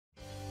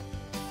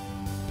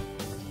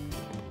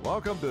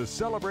Welcome to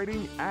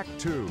Celebrating Act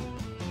 2.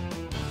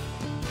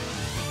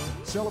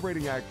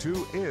 Celebrating Act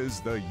 2 is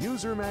the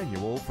user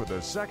manual for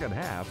the second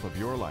half of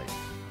your life.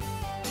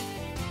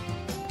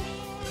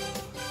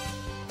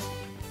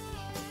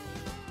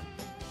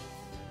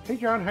 Hey,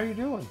 John, how you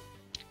doing?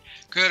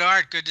 Good,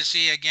 Art. Good to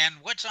see you again.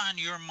 What's on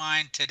your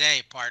mind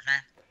today, partner?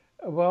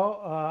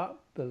 Well,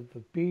 the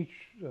beach,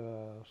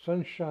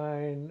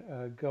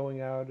 sunshine,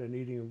 going out and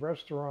eating in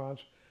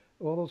restaurants,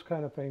 all those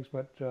kind of things.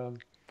 But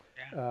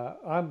Yeah.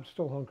 I'm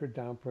still hunkered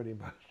down pretty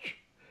much.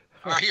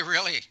 Are you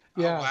really?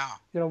 Oh, Yeah,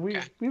 wow. we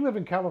Okay. we live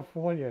in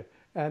California,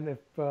 and if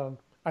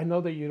I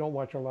know that you don't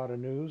watch a lot of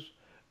news,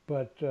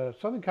 but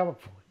Southern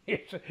California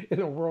is in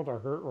a world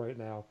of hurt right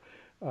now.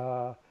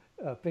 Uh,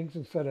 Things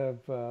instead of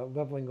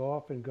leveling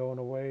off and going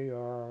away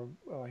are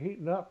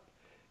heating up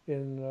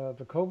in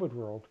the COVID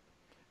world.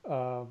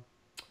 Uh,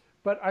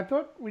 but I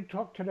thought we'd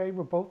talk today.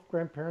 We're both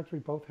grandparents. We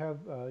both have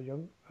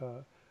young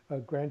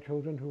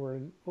grandchildren who are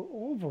in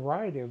all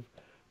variety of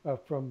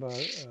from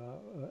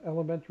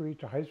elementary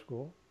to high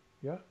school.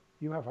 Yeah,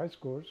 you have high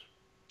schoolers.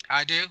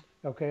 I do.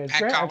 Okay,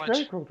 At and college.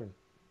 grandchildren.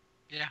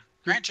 Yeah.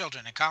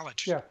 Grandchildren in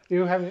college. Yeah,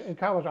 you have in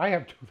college. I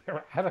have two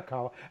there out of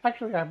college.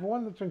 Actually, I have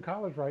one that's in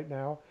college right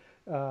now.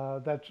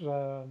 That's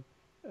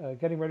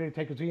getting ready to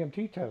take his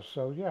EMT test.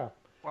 So yeah,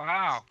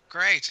 Wow.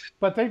 Great.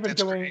 but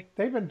That's great.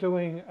 they've been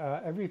doing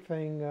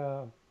everything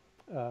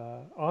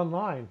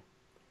online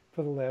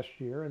for the last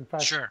year. In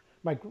fact, Sure.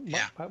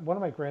 Yeah. one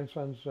of my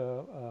grandsons,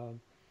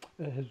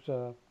 his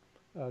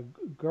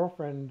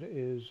girlfriend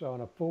is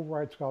on a full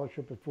ride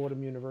scholarship at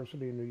Fordham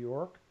University in New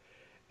York,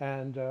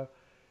 and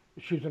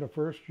she's in her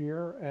first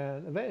year,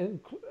 and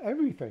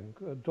everything,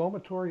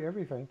 dormitory,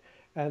 everything,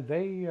 and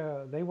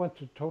they went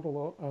to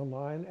total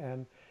online,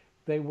 and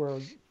they were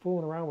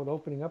fooling around with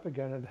opening up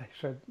again, and they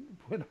said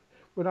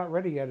we're not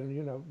ready yet, and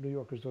New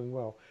York is doing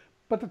well.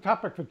 But the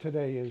topic for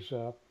today is,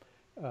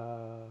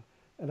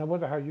 and I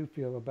wonder how you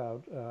feel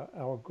about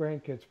our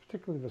grandkids,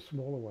 particularly the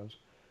smaller ones,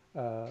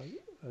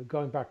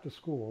 going back to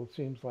school. It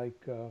seems like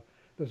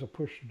there's a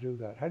push to do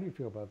that. How do you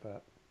feel about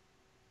that?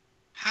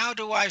 How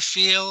do I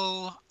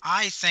feel?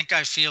 I think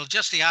I feel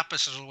just the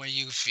opposite of the way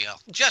you feel,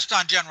 just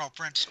on general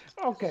principle.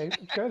 Okay,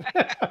 good.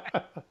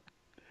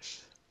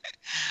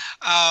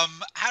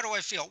 How do I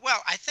feel?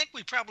 Well, I think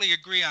we probably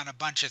agree on a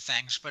bunch of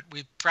things, but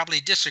we probably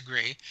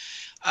disagree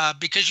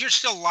because you're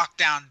still locked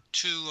down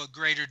to a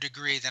greater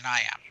degree than I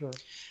am. Sure.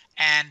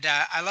 And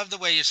I love the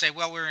way you say,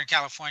 well, we're in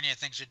California,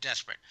 things are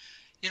desperate.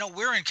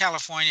 We're in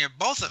California,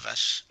 both of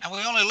us, and we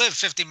only live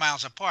 50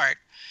 miles apart,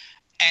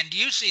 and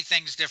you see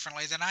things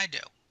differently than I do.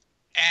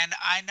 And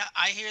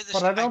I hear this,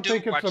 But I I don't do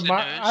think it's watch a the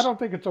I news. don't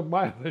think it's a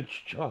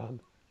mileage, John.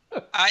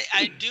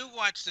 I do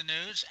watch the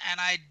news, and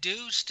I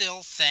do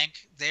still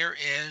think there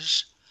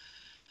is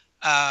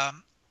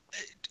um,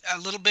 a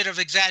little bit of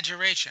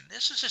exaggeration.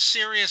 This is a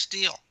serious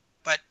deal,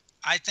 but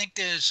I think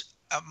there's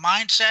a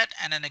mindset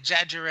and an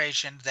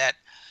exaggeration that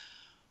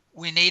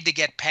we need to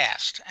get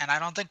past. And I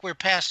don't think we're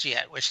past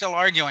yet. We're still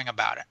arguing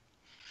about it.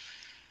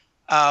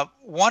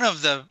 One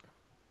of the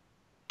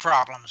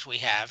problems we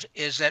have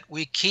is that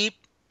we keep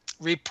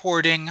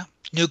reporting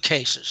new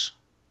cases.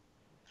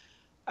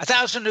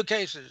 1,000 new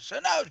cases,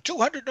 and now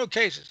 200 new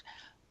cases.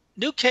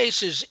 New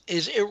cases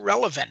is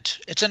irrelevant.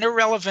 It's an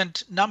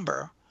irrelevant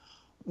number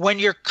when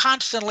you're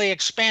constantly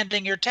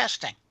expanding your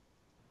testing.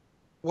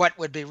 What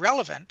would be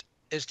relevant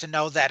is to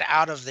know that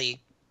out of the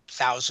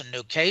 1,000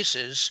 new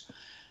cases,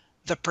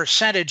 the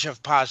percentage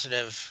of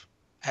positive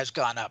has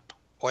gone up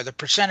or the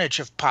percentage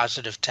of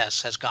positive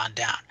tests has gone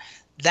down.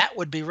 That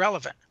would be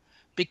relevant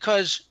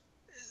because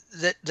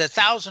the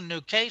 1,000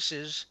 new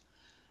cases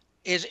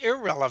is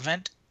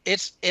irrelevant.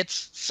 It's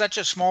such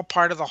a small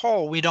part of the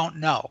whole, we don't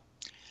know.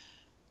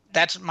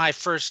 That's my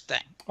first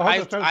thing. Oh, I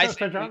so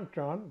think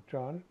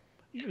John,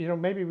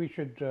 maybe we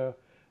should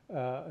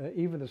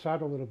even this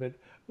out a little bit.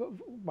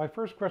 My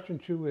first question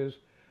too is,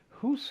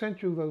 who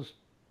sent you those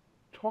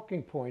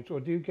talking points, or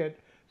do you get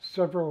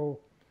several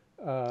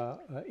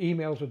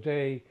emails a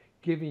day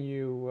giving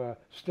you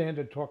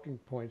standard talking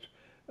points?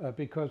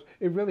 Because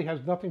it really has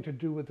nothing to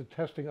do with the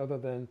testing, other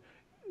than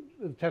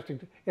the testing.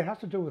 It has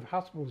to do with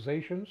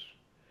hospitalizations.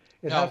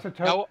 It has no, to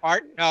tell. no,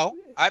 Art, no.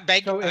 I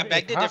beg, So I if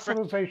beg to differ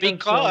hospitalizations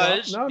go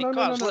up, no, no, no, no,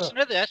 because no. listen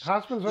to this.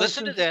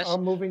 Listen to Hospitalizations are this.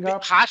 moving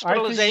up. ICU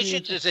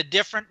Hospitalizations is is a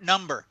different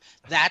number.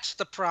 That's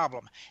the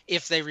problem.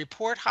 If they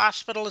report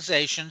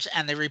hospitalizations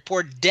and they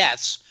report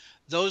deaths,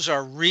 those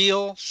are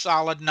real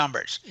solid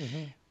numbers.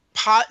 mhm.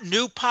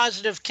 New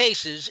positive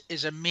cases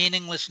is a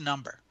meaningless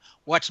number.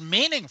 What's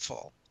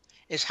meaningful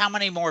is how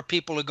many more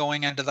people are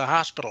going into the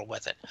hospital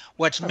with it.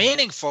 What's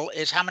meaningful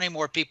is how many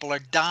more people are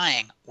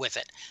dying with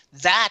it.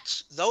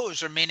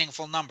 Those are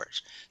meaningful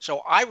numbers. So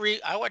I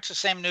watch the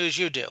same news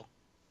you do.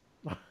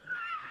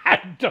 I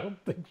don't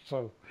think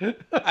so.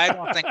 I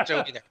don't think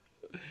so either.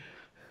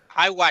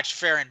 I watch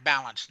Fair and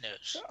Balanced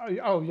news.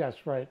 Oh, yes,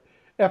 right.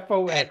 And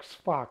FOX,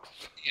 Fox.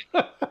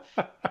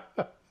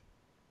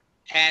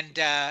 and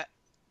uh,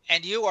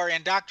 and you are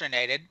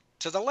indoctrinated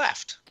to the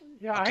left.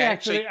 Yeah, I Okay,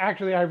 so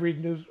actually I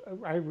read news.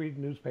 I read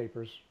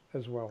newspapers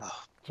as well.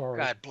 oh, Sorry,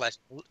 God bless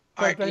you.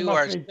 but Art, they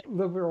must be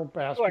liberal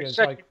you are bastions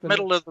such a like the.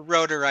 middle of the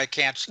roader. I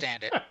can't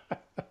stand it.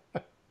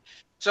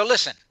 So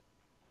listen,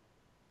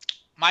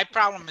 my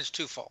problem is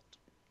twofold.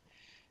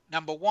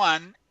 Number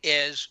one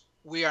is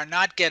we are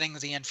not getting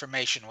the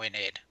information we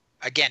need.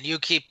 Again, you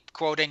keep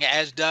quoting,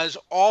 as does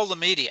all the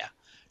media,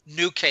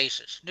 new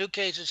cases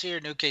here,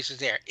 new cases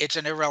there. It's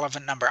an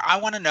irrelevant number. I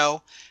want to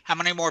know how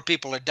many more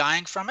people are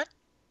dying from it,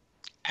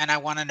 and I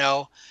want to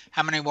know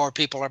how many more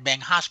people are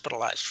being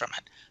hospitalized from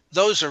it.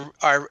 Those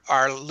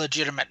are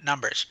legitimate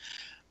numbers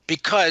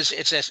because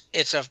it's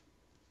a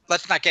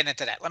let's not get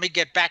into that. Let me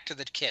get back to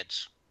the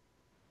kids.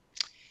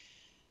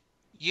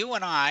 You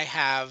and I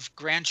have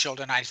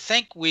grandchildren. I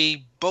think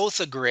we both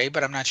agree,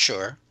 but I'm not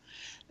sure,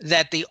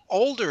 that the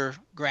older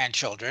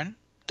grandchildren,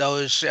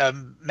 those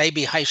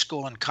maybe high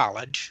school and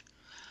college,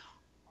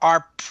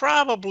 are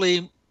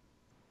probably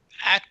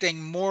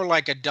acting more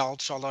like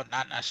adults, although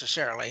not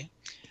necessarily,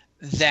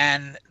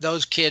 than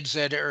those kids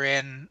that are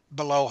in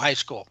below high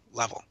school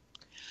level.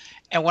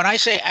 And when I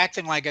say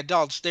acting like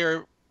adults,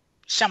 they're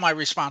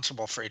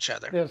semi-responsible for each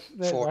other, Yes,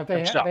 for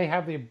themselves. they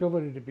have the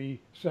ability to be They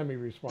have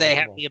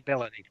semi-responsible. the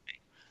ability to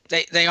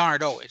be. They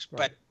aren't always,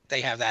 Right. but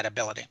they have that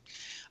ability.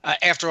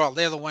 After all,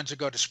 they're the ones who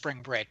go to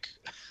spring break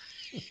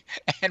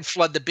and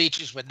flood the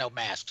beaches with no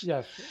masks.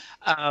 Yes,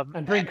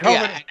 and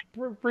Yeah,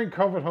 bring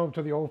COVID home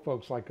to the old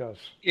folks like us.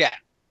 yeah,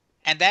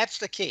 and that's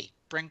the key.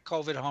 Bring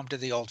COVID home to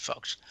the old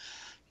folks.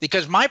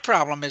 Because my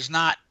problem is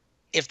not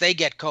if they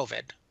get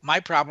COVID. My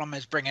problem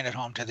is bringing it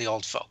home to the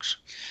old folks.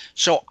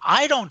 So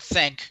I don't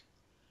think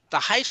the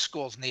high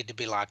schools need to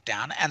be locked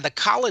down and the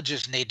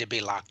colleges need to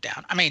be locked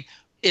down. I mean,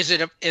 is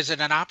it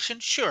an option?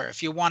 Sure.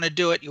 If you want to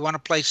do it, you want to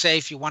play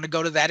safe, you want to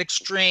go to that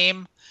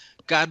extreme,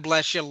 God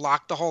bless you,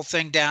 lock the whole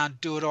thing down,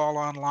 do it all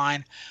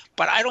online.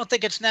 But I don't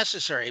think it's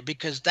necessary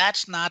because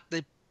that's not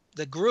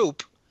the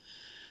group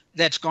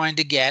that's going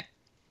to get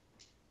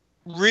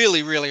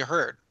really, really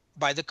hurt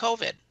by the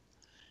COVID.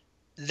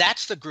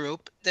 That's the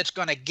group that's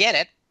going to get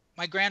it.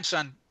 My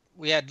grandson,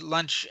 we had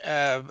lunch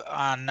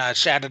on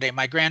Saturday.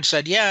 My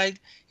grandson, yeah,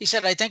 he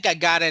said, I think I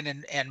got it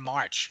in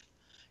March.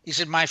 He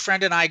said, my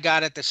friend and I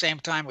got it the same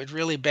time. It was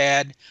really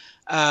bad.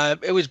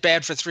 It was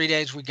bad for 3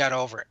 days. We got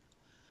over it.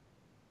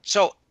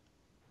 So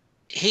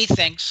he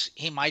thinks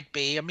he might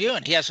be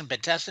immune. He hasn't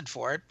been tested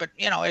for it, but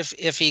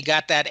if he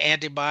got that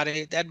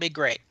antibody, that'd be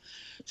great.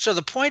 So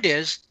the point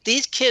is,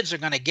 these kids are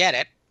going to get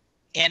it,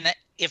 and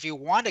if you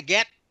want to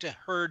get to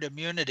herd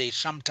immunity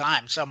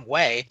sometime, some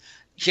way,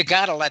 you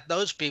got to let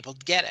those people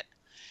get it.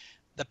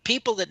 The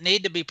people that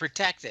need to be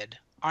protected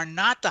are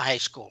not the high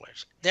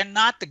schoolers. They're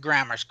not the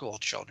grammar school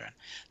children.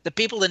 The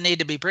people that need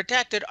to be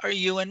protected are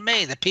you and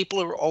me, the people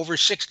who are over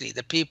 60,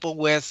 the people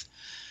with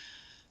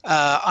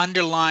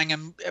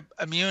underlying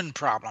immune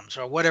problems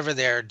or whatever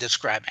they're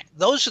describing.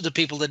 Those are the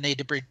people that need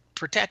to be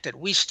protected.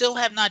 We still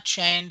have not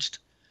changed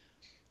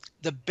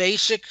the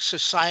basic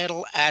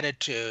societal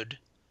attitude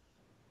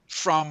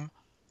from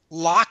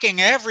locking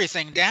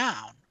everything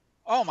down.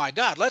 Oh my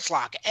God, let's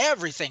lock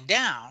everything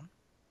down,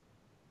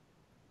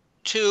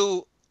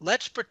 to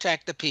let's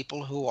protect the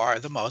people who are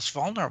the most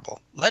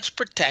vulnerable. Let's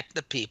protect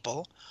the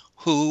people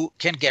who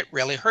can get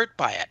really hurt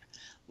by it.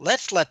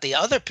 Let's let the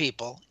other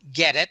people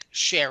get it,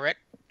 share it.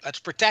 Let's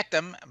protect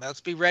them.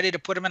 Let's be ready to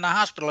put them in the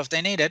hospital if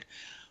they need it.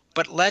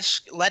 But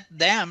let's let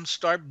them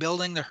start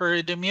building the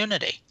herd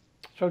immunity.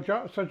 That's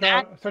the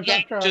John,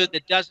 attitude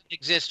that doesn't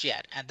exist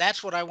yet. And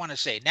that's what I want to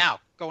say. Now,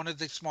 going to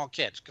the small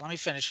kids. Let me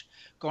finish.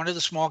 Going to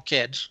the small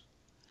kids.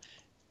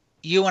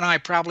 You and I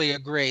probably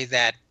agree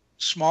that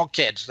small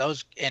kids,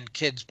 those in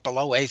kids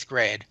below 8th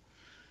grade,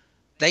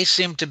 they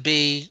seem to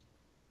be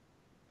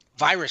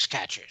virus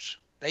catchers.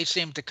 They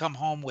seem to come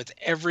home with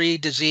every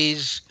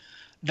disease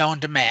known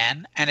to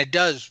man, and it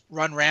does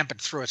run rampant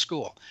through a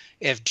school.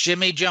 If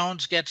Jimmy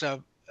Jones gets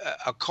a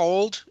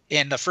cold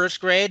in the first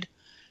grade,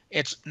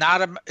 it's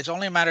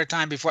only a matter of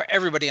time before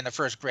everybody in the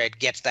first grade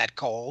gets that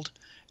cold,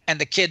 and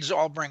the kids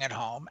all bring it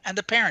home, and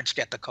the parents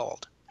get the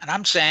cold. And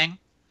I'm saying,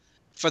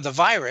 for the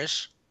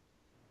virus,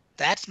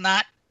 that's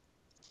not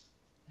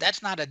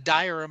a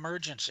dire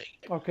emergency.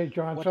 okay,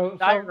 John. What's a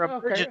dire Okay,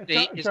 emergency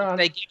is if John.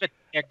 they give it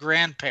to their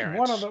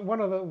grandparents.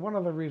 One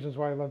of the reasons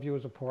why I love you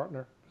as a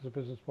partner, as a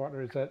business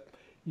partner, is that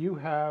you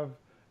have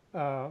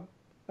a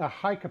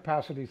high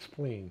capacity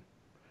spleen,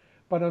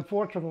 but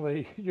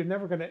unfortunately, you're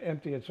never going to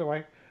empty it. So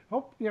I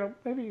hope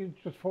maybe you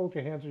just fold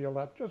your hands on your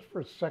lap just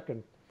for a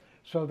second,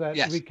 so that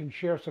Yes. we can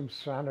share some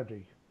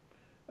sanity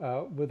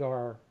with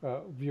our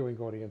viewing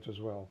audience as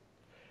well.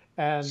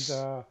 And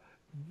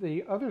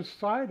the other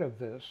side of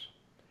this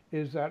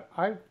is that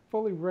I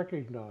fully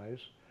recognize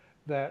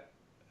that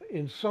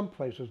in some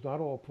places, not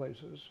all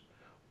places,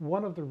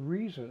 one of the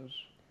reasons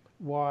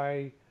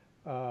why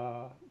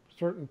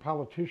certain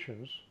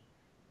politicians,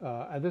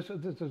 and this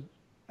is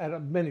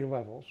at many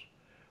levels,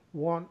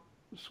 want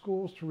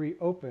schools to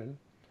reopen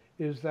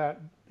is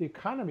that the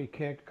economy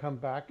can't come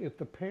back if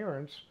the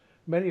parents,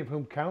 many of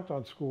whom count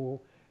on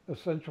school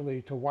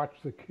essentially to watch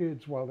the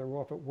kids while they're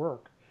off at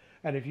work,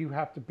 And if you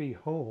have to be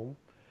home,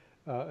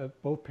 if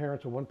both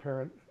parents or one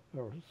parent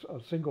or a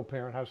single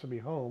parent has to be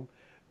home,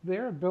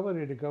 their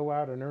ability to go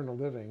out and earn a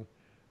living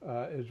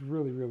is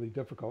really, really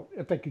difficult.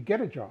 If they could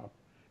get a job,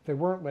 if they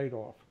weren't laid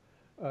off,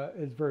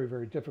 it's very,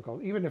 very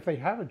difficult. Even if they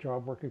have a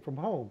job working from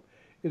home,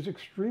 is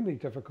extremely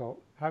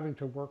difficult having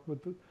to work with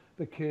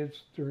the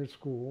kids during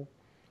school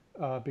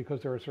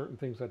because there are certain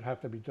things that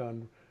have to be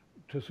done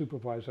to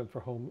supervise them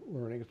for home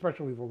learning,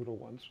 especially the little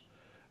ones.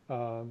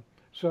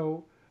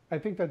 So I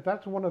think that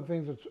that's one of the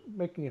things that's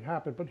making it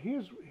happen. But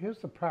here's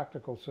the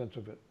practical sense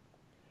of it.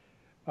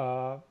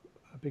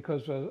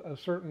 Because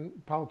certain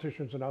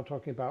politicians are now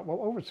talking about, well,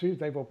 overseas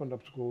they've opened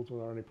up schools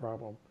without any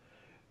problem.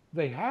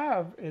 They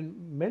have in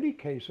many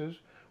cases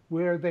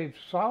where they've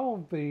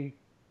solved the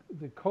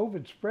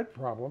COVID spread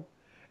problem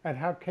and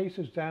have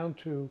cases down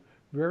to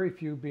very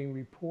few being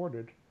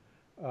reported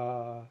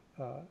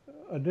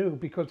anew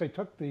because they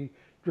took the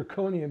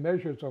draconian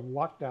measures of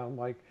lockdown.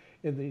 Like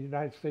in the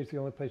United States, the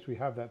only place we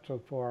have that so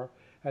far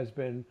has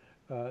been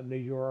New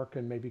York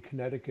and maybe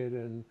Connecticut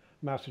and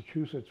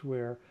Massachusetts,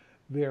 where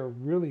they're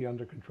really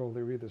under control.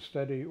 They're either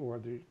steady or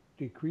they're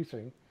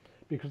decreasing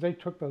because they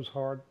took those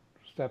hard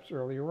steps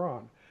earlier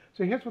on.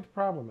 So here's what the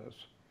problem is.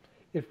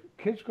 If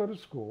kids go to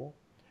school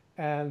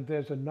and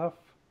there's enough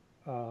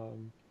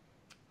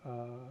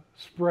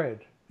spread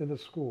in the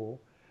school,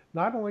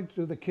 not only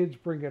do the kids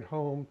bring it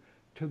home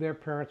to their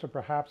parents or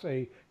perhaps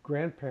a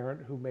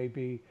grandparent who may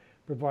be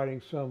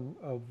providing some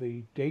of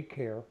the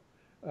daycare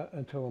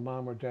until a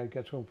mom or dad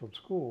gets home from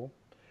school,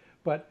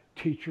 but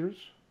teachers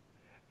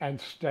and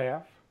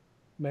staff,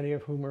 many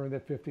of whom are in their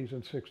 50s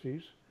and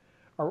 60s,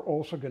 are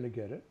also going to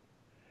get it.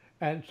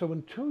 And so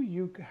until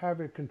you have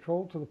it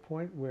controlled to the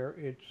point where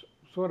it's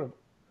sort of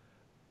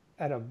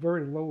at a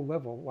very low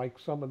level, like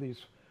some of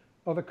these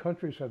other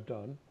countries have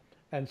done,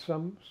 and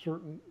some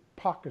certain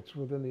pockets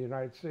within the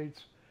United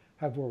States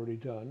have already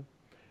done,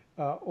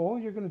 all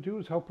you're going to do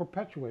is help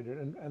perpetuate it.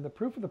 And the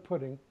proof of the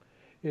pudding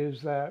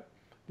is that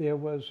there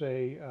was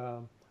they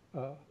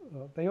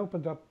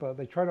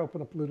tried to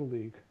open up Little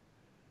League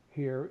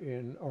here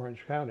in Orange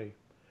County.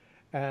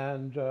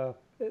 And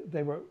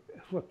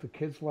look, the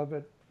kids love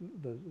it.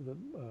 The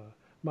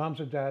moms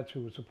and dads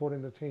who were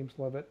supporting the teams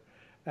love it.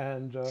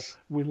 And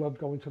we loved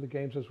going to the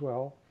games as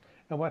well.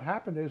 And what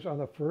happened is on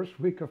the first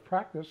week of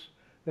practice,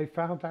 they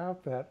found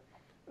out that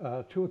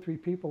 2 or 3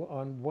 people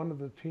on one of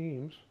the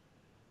teams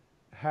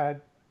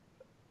had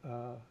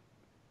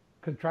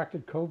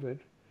contracted COVID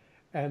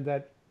and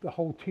that the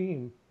whole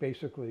team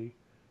basically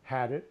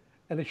had it,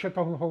 and they shut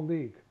down the whole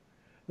league.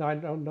 Now, I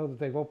don't know that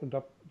they've opened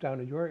up down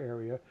in your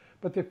area,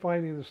 but they're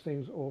finding these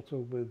things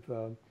also with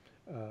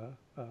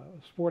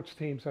sports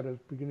teams that are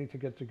beginning to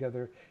get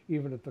together,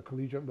 even at the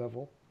collegiate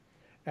level.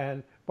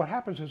 And what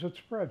happens is it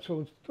spreads.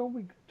 So until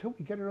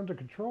we get it under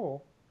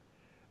control,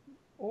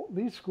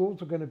 these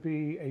schools are going to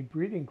be a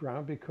breeding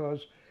ground because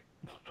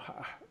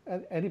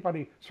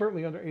anybody,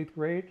 certainly under 8th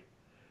grade,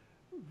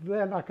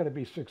 they're not going to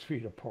be 6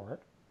 feet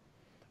apart.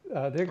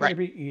 They're going to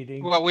be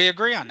eating. Well, we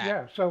agree on that.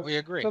 Yeah, so we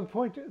agree. So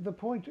the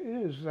point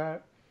is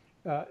that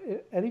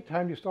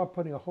anytime you start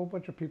putting a whole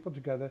bunch of people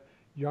together,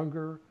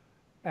 younger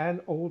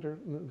and older,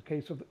 in the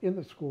case of in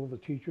the school, the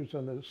teachers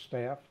and the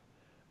staff,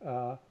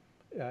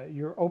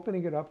 you're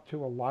opening it up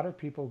to a lot of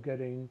people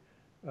getting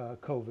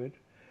COVID,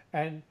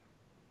 and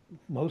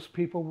most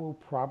people will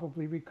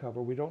probably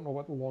recover. We don't know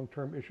what the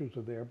long-term issues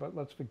are there, but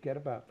let's forget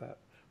about that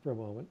for a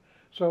moment.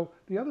 So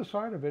the other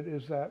side of it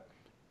is that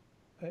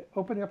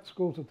opening up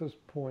schools at this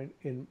point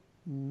in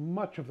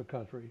much of the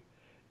country,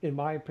 in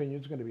my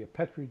opinion, is going to be a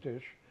petri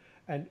dish,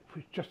 and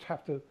we just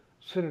have to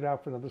sit it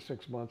out for another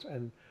 6 months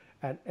and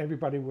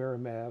everybody wear a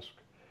mask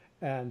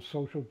and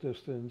social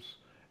distance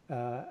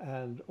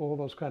and all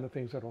those kind of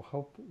things that will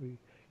help we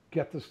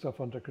get this stuff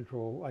under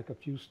control, like a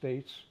few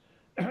states,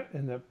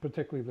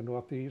 particularly the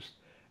Northeast,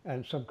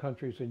 and some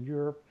countries in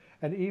Europe,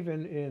 and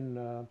even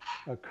in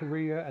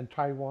Korea and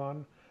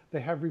Taiwan. They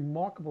have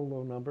remarkable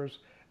low numbers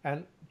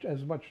and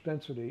as much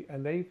density,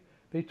 and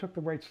they took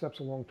the right steps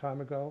a long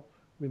time ago.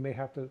 We may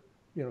have to,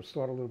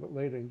 start a little bit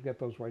later and get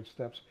those right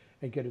steps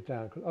and get it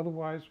down, because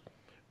otherwise,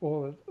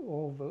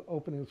 all the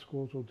opening of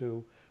schools will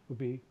do will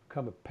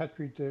become a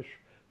petri dish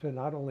to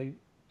not only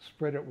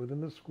spread it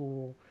within the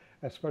school,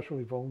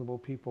 especially vulnerable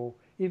people,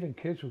 even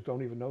kids who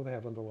don't even know they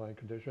have underlying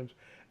conditions,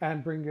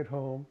 and bring it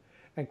home.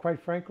 And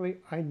quite frankly,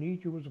 I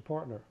need you as a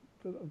partner.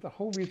 The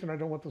whole reason I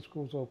don't want the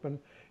schools open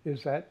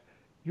is that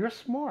you're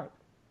smart.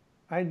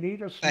 I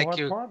need a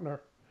smart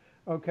partner.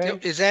 Okay.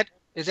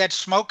 Is that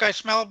smoke I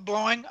smell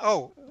blowing?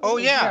 Oh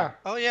yeah.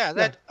 Oh yeah.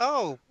 That. Yeah.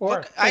 Oh,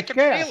 look, I can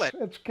feel it.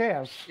 It's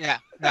gas. Yeah.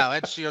 No,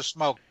 it's your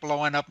smoke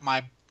blowing up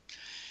my.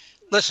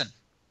 Listen.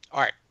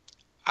 All right.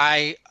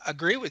 I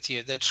agree with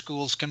you that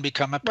schools can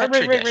become a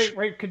petri dish.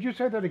 Wait. Could you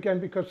say that again?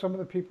 Because some of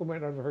the people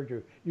might not have heard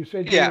you. You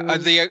said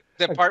the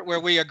part where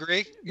we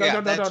agree.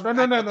 No.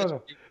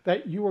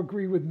 That you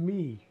agree with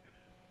me.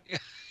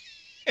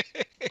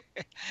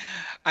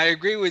 I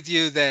agree with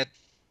you that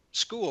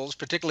schools,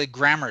 particularly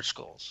grammar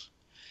schools,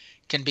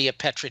 can be a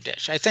petri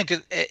dish. I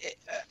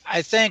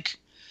think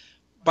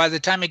by the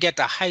time you get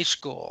to high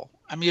school,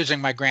 I'm using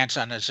my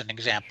grandson as an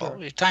example. Sure.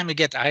 By the time you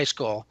get to high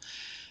school,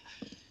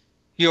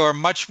 you're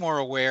much more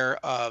aware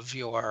of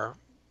your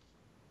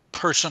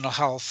personal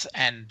health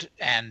and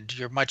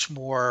you're much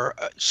more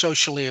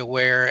socially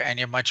aware and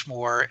you're much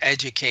more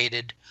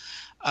educated.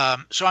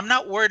 So I'm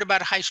not worried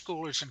about high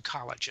schoolers and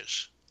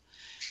colleges.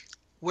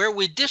 Where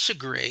we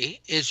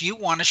disagree is you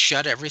want to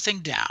shut everything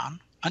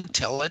down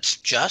until it's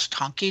just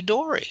hunky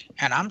dory.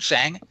 And I'm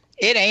saying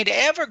it ain't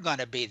ever going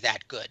to be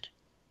that good.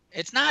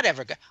 It's not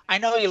ever good. I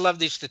know you love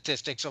these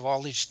statistics of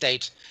all these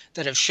states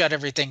that have shut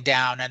everything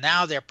down and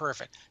now they're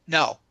perfect.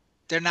 No,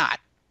 they're not.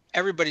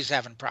 Everybody's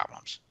having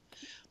problems.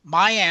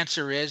 My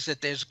answer is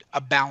that there's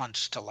a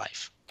balance to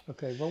life.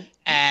 Okay. Well.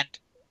 And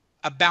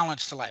a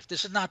balance to life.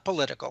 This is not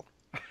political.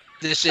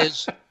 This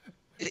is,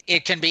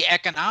 it can be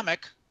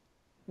economic,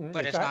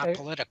 but it's not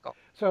political.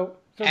 So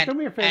do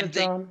me a favor,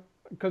 John,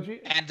 because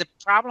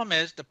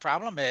the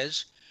problem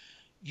is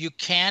you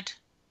can't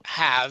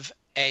have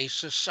a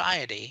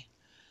society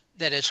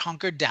that is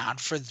hunkered down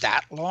for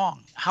that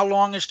long. How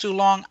long is too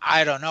long?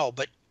 I don't know.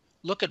 But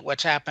look at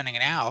what's happening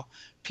now.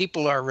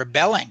 People are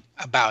rebelling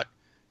about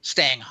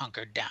staying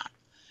hunkered down.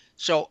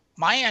 So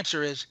my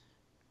answer is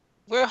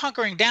we're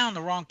hunkering down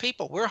the wrong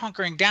people. We're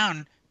hunkering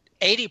down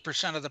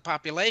 80% of the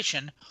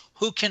population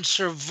who can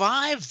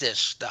survive this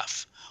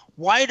stuff.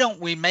 Why don't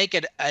we make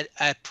it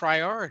a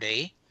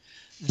priority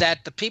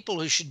that the people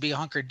who should be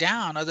hunkered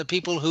down are the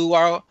people who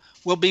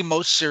will be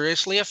most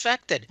seriously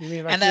affected? You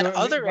mean like and that you,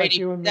 other like 80,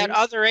 you and that me?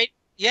 other 8,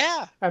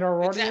 yeah, And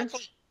our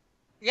exactly. audience?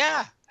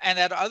 Yeah, and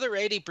that other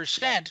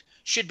 80%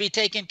 should be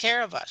taking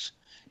care of us.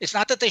 It's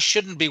not that they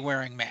shouldn't be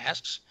wearing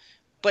masks,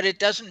 but it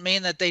doesn't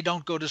mean that they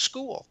don't go to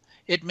school.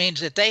 It means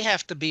that they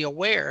have to be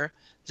aware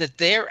that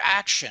their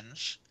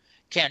actions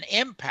can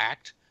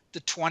impact the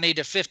 20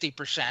 to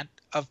 50%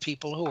 of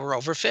people who are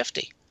over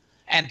 50.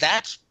 And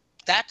that's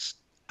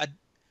a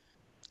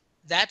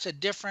that's a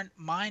different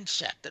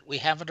mindset that we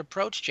haven't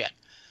approached yet.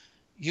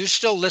 You're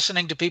still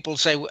listening to people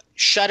say,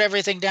 shut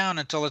everything down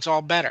until it's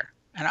all better.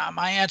 And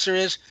my answer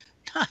is,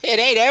 it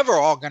ain't ever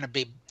all going to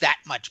be that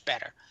much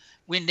better.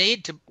 We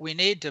need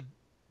to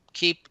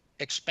keep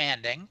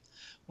expanding.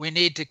 We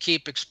need to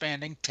keep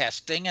expanding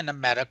testing and the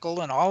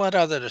medical and all that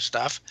other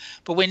stuff.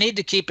 But we need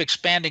to keep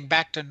expanding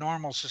back to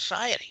normal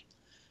society.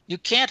 You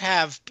can't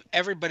have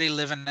everybody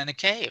living in a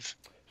cave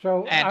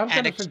So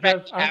and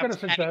expect to I'm have going to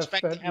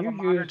suggest that a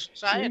modern you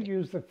society.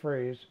 use the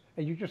phrase,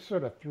 and you just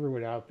sort of threw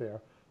it out there,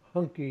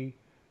 hunky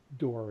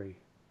dory.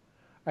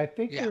 I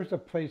think Yeah. there's a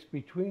place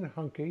between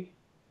hunky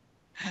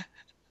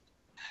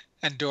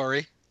And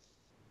Dory.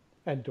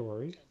 and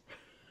dory.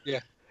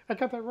 Yeah. I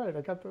got that right.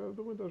 I got the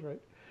windows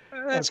right.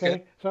 That's good.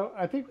 Okay. So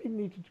I think we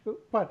need to go,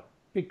 but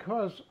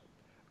because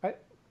I,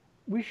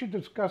 we should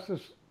discuss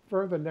this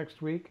further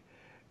next week,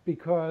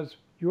 because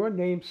your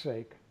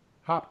namesake,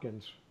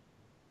 Hopkins,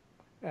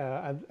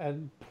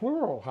 and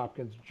plural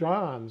Hopkins,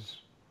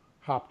 Johns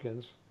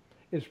Hopkins,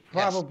 is Yes.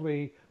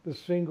 probably the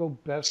single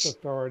best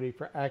authority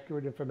for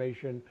accurate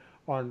information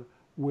on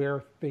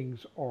where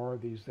things are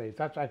these days.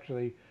 That's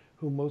actually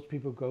who most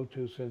people go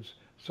to, since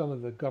some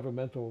of the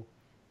governmental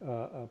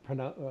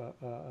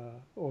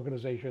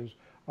organizations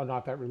are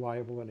not that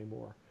reliable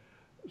anymore.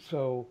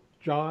 So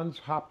Johns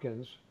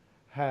Hopkins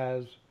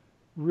has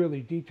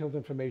really detailed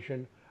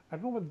information. I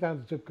don't know what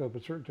down to zip code,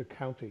 but certain to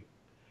county.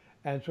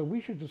 And so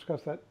we should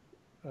discuss that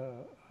uh,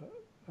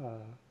 uh,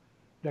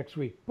 next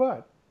week.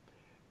 But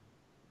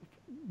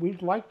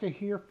we'd like to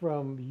hear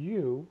from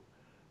you,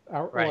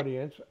 our Right.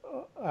 audience.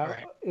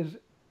 Right.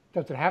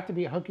 Does it have to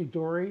be hunky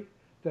dory?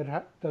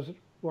 Does it,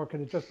 or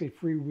can it just be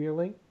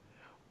freewheeling?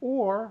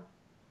 Or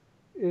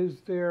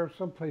is there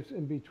someplace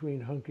in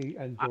between hunky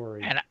and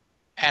dory?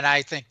 And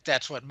I think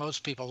that's what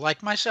most people,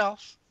 like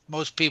myself,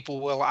 most people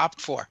will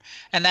opt for.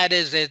 And that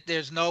is that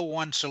there's no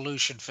one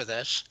solution for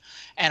this.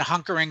 And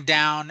hunkering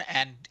down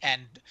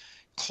and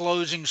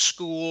closing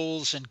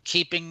schools and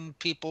keeping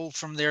people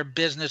from their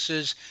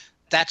businesses,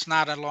 that's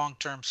not a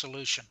long-term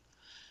solution.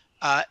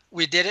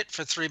 We did it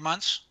for 3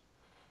 months.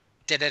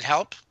 Did it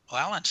help?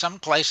 Well, in some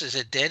places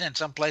it did, in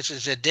some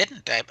places it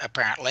didn't,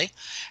 apparently.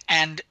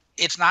 And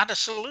it's not a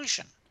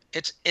solution.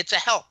 It's a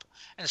help.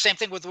 And the same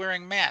thing with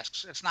wearing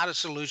masks. It's not a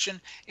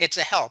solution. It's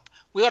a help.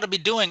 We ought to be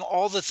doing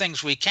all the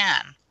things we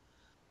can,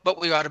 but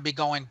we ought to be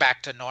going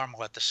back to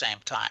normal at the same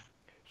time.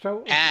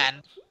 So,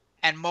 And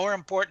and more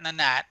important than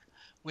that,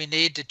 we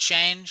need to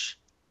change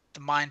the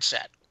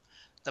mindset.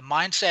 The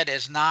mindset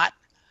is not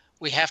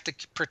we have to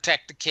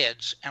protect the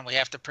kids and we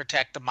have to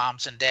protect the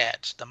moms and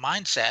dads. The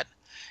mindset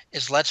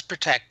is let's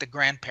protect the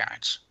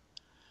grandparents,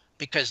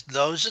 because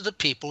those are the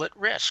people at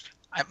risk.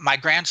 My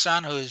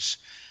grandson, who's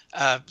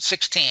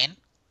 16,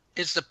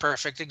 is the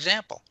perfect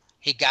example.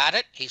 He got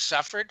it. He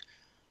suffered.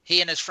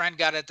 He and his friend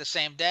got it the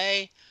same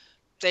day.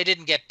 They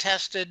didn't get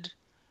tested,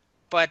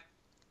 but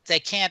they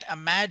can't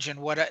imagine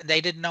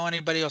they didn't know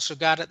anybody else who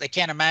got it. They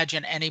can't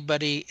imagine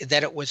anybody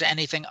that it was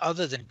anything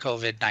other than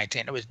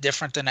COVID-19. It was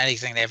different than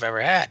anything they've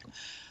ever had.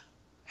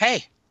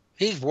 Hey,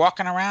 he's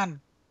walking around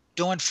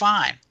doing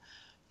fine.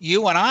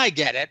 You and I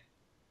get it.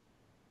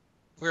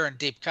 we're in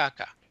deep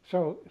caca.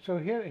 So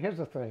here's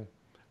the thing.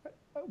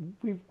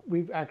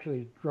 We've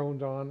actually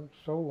droned on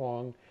so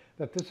long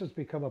that this has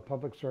become a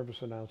public service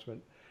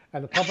announcement.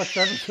 And the public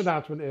service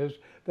announcement is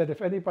that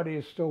if anybody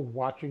is still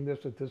watching this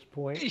at this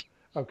point,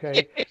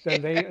 okay,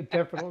 then they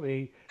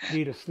definitely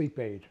need a sleep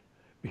aid.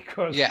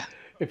 Because Yeah.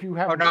 if you Oh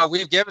haven't, no,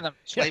 we've given them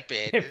sleep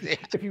aid.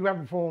 if you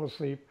haven't fallen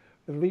asleep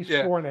at least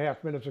Yeah.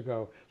 4.5 minutes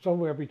ago,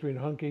 somewhere between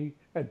Hunky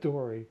and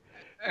Dory.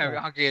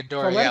 Hunky and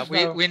So Dory. let Yeah, us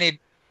know. we need.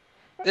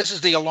 This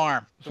is the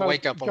alarm, the So,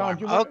 wake up John, alarm.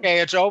 do you want- Okay,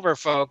 it's over,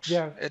 folks.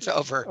 Yeah. It's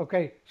over.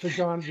 Okay, so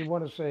John, do you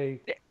want to say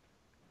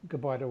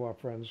goodbye to our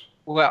friends?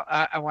 Well,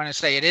 I want to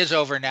say it is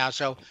over now,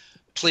 so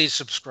please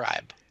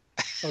subscribe.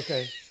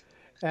 Okay.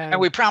 And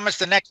we promise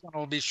the next one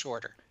will be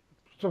shorter.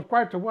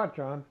 Subscribe to what,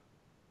 John?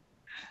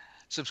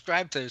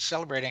 Subscribe to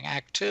Celebrating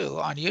Act 2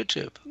 on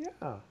YouTube.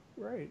 Yeah,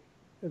 right.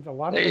 There's a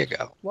lot There of you good,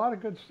 go. a lot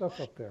of good stuff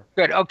up there.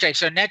 Good. Okay,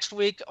 so next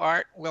week,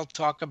 Art, we'll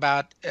talk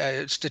about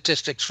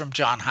statistics from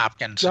Johns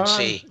Hopkins and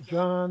see.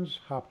 Johns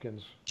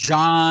Hopkins.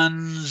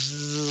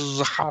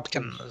 Johns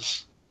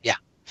Hopkins. Yeah.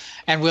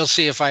 And we'll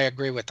see if I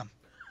agree with them.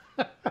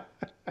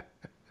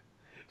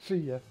 See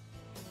ya.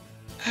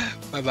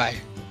 Bye-bye.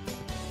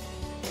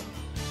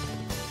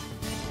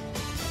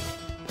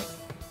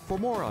 For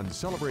more on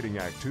Celebrating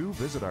Act 2,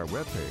 visit our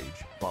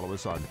webpage, follow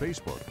us on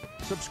Facebook,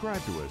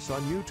 subscribe to us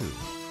on YouTube,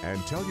 and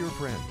tell your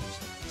friends.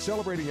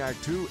 Celebrating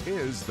Act 2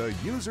 is the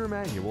user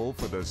manual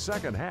for the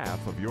second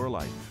half of your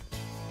life.